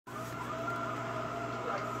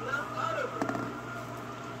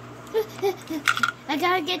I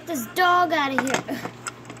gotta get this dog out of here.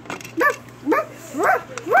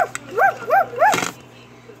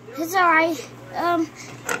 It's alright.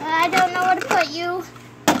 I don't know where to put you.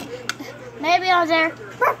 Maybe on there.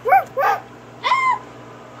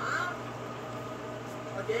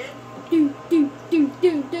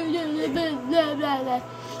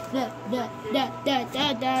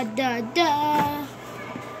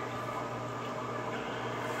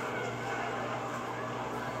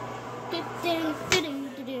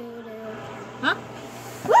 Huh?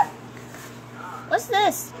 What's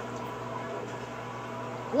this?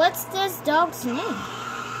 What's this dog's name?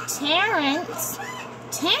 Terrence.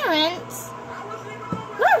 Terrence?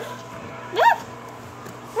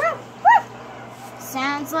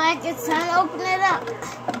 Sounds like it's time to open it up.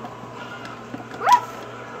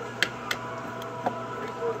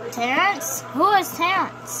 Terrence? Who is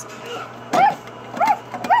Terrence?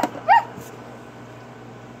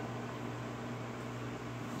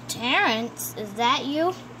 Terrence, is that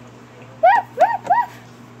you?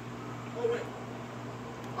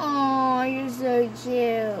 Oh, you're so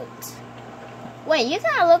cute. Wait, you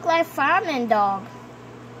kind of look like Fireman Dog.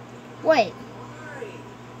 Wait.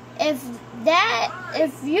 If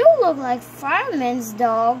you look like Fireman's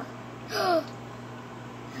dog.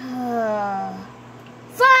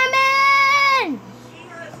 Fireman! She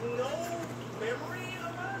has no memory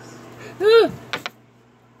of us?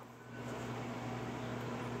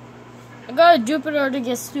 I got a Jupiter to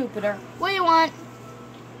get stupider. What do you want?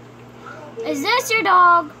 Is this your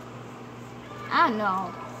dog? I don't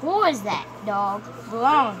know. Who is that dog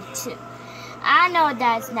belong to? I know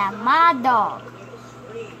that's not my dog.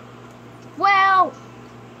 Well,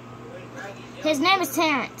 his name is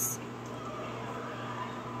Terrence.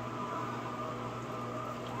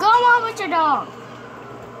 Go on with your dog.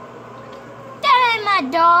 That ain't my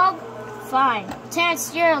dog. Fine.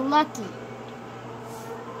 Terrence, you're lucky.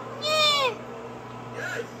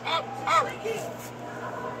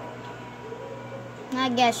 I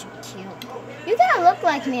guess you're cute. You kind of look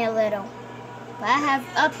like me a little. But I have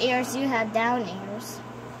up ears, you have down ears.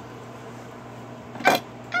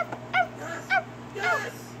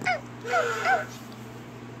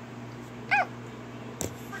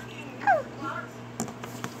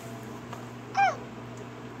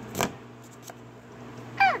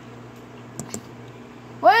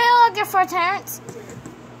 What are you looking for, Terrence?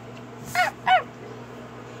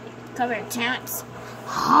 Come here, Terrence.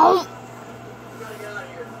 Home.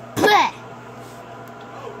 Bleh.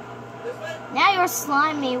 Now you're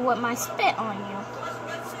slimy with my spit on you.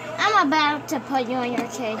 I'm about to put you in your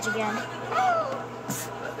cage again.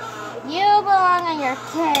 You belong in your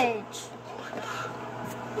cage.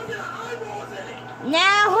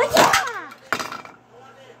 Now, yeah.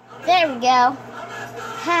 There we go.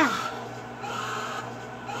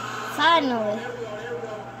 Finally.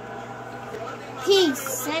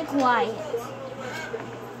 Peace and quiet.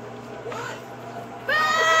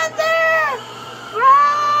 Brother!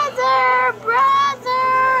 Brother!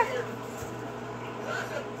 Brother!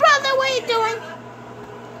 Brother, what are you doing?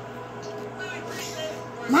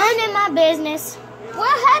 Minding my business.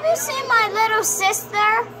 Well, have you seen my little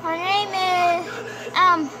sister? Her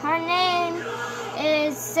name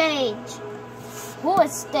is Sage. Who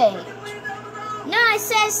is Stage? No, I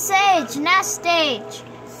said Sage, not Stage.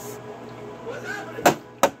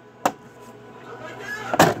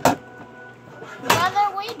 Brother,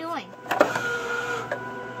 what are you doing?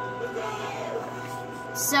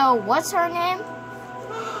 So, what's her name?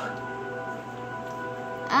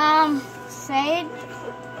 Sage?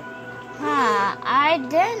 I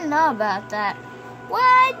didn't know about that. Well,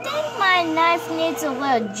 I think my knife needs a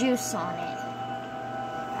little juice on it.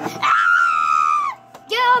 Ah!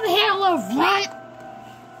 Get over here, little runt!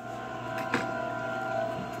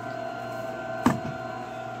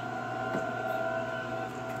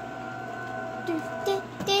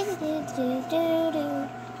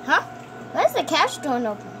 Huh? Where's the cash door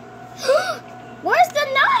open? Where's the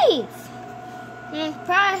knife?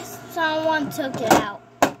 Probably someone took it out.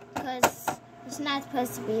 Because it's not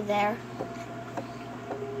supposed to be there.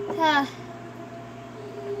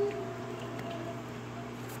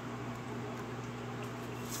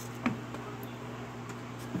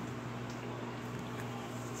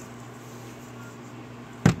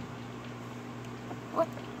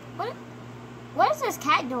 What is this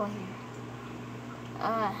cat doing here?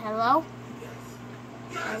 Hello?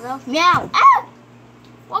 Hello? Meow! Ah!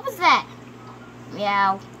 What was that?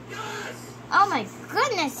 Meow. Oh my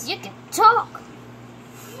goodness, you can talk!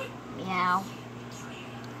 Meow.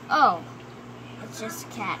 Oh, it's just a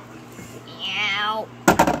cat. Meow.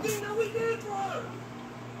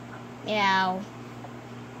 Meow.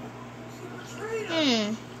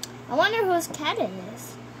 Trina. I wonder whose cat it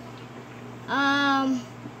is.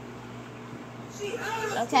 She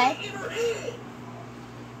had a Okay. stick in her head.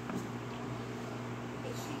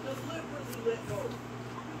 And she deliberately let go.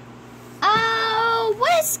 Oh,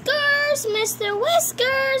 Whiskers, Mr.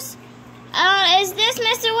 Whiskers. Is this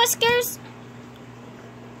Mr. Whiskers?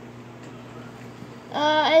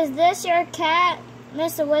 Is this your cat,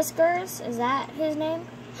 Mr. Whiskers? Is that his name?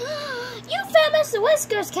 You found Mr.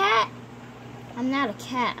 Whiskers' cat. I'm not a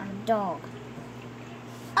cat, I'm a dog.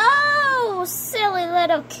 Oh, silly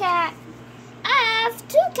little cat. I have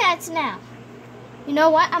 2 cats now. You know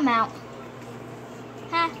what? I'm out.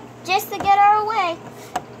 Huh? Just to get her away.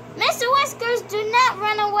 Mr. Whiskers, do not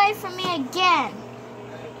run away from me again.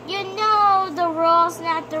 You know the rules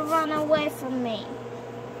not to run away from me.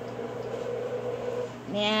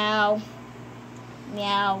 Meow.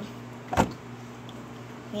 Meow.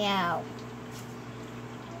 Meow.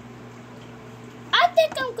 I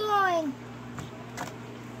think I'm going.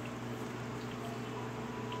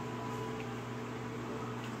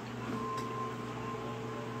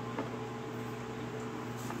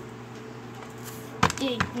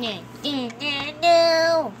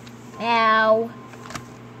 Meow.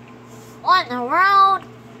 What in the world?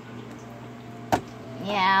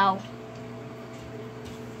 Meow.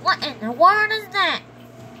 What in the world is that?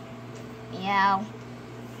 Meow.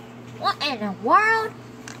 What in the world?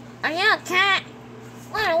 Are you a cat?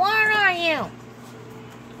 What in the world are you?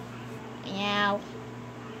 Meow.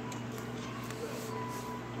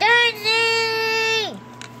 Daisy!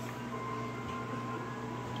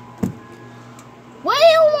 What do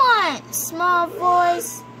you want, small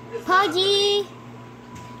voice? Puggy?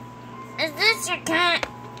 Is this your cat?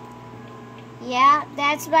 Yeah,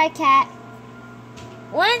 that's my cat.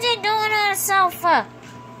 What is he doing on the sofa?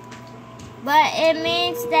 But it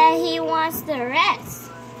means that he wants to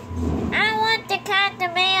rest. I want the cat to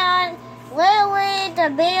be on Lily to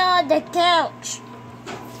be on the couch.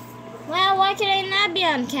 Well, why can I not be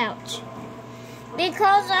on the couch?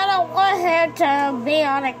 Because I don't want him to be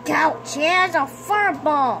on a couch. He has a fur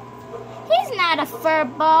ball. He's not a fur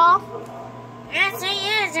ball. Yes, he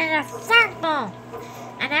is. He's a fur ball.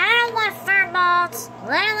 And I don't want fur balls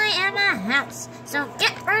literally in my house. So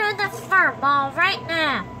get rid of the fur ball right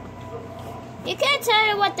now. You can't tell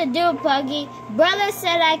me what to do, Puggy. Brother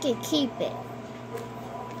said I could keep it.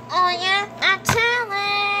 Oh, yeah? I'm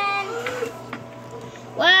telling.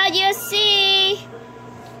 Well, you see,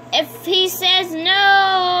 if he says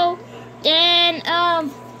no, then,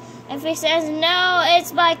 if he says no,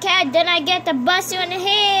 it's my cat, then I get to bust you in the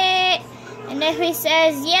head. And if he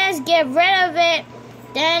says yes, get rid of it,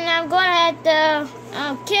 then I'm going to have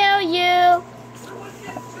to kill you.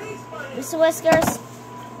 Mr. Whiskers.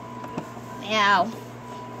 Meow.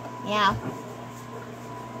 Meow.